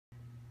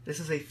This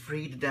is a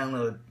free to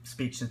download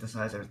speech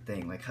synthesizer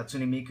thing, like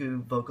Hatsune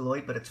Miku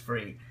Vocaloid, but it's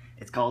free.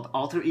 It's called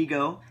Alter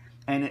Ego,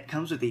 and it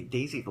comes with a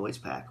Daisy voice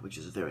pack, which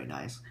is very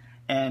nice.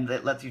 And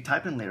it lets you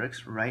type in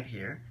lyrics right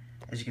here.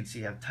 As you can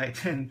see, I've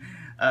typed in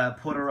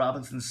Porter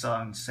Robinson's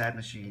song, Sad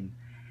Machine,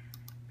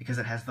 because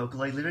it has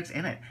Vocaloid lyrics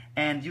in it.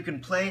 And you can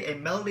play a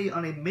melody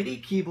on a MIDI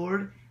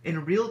keyboard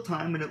in real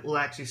time, and it will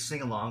actually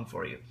sing along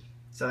for you.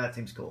 So that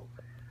seems cool.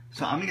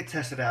 So I'm going to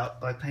test it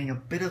out by playing a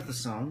bit of the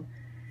song,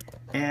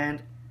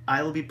 and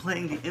I will be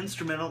playing the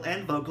instrumental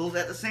and vocals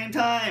at the same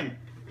time.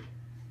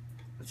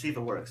 Let's see if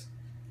it works.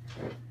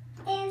 Is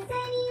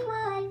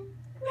anyone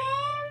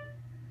there?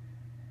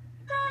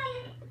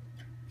 Hi.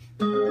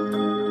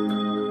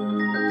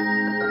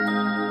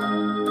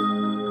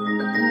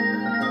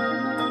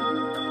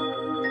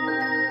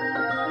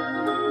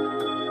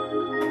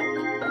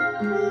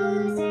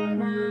 Who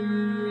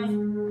survived?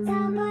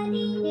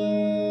 Somebody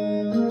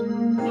new.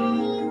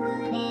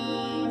 Anyone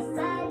else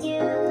I do?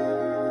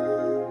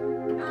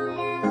 On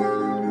a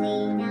lonely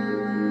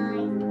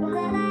night, was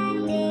a bad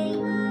day.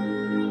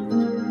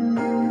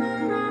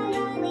 My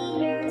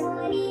leaders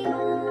would be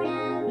more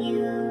of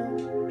you.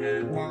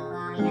 Though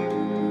I know,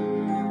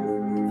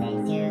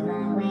 since you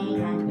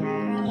awake on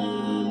her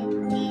again,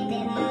 she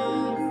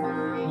depends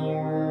on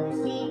you,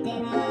 she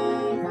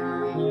depends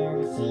on you,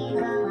 she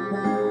go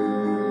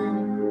alone.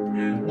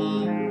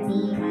 Never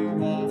see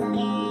comes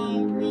again,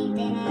 we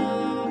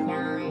depend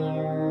on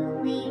you,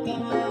 we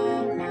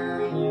depend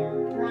on you.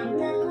 Like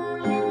the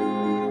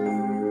lions,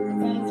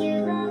 since you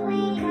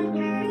awake on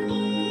her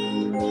again,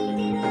 she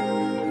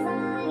depends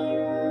on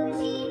you,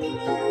 she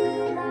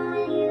depends on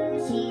you,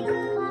 she go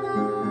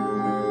alone.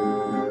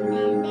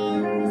 And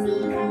never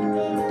see comes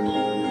again,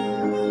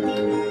 we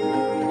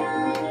depend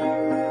on you,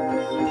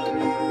 we depend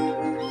on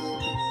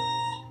you.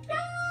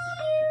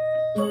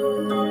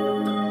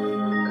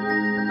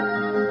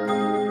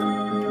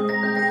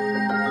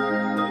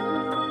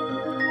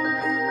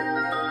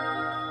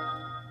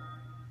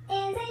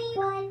 Is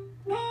anyone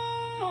there?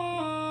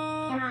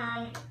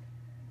 Hi.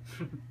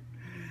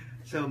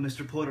 So,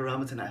 Mr. Porter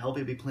Robinson, I hope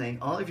you'll be playing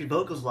all of your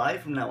vocals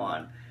live from now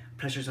on.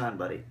 Pressure's on,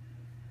 buddy.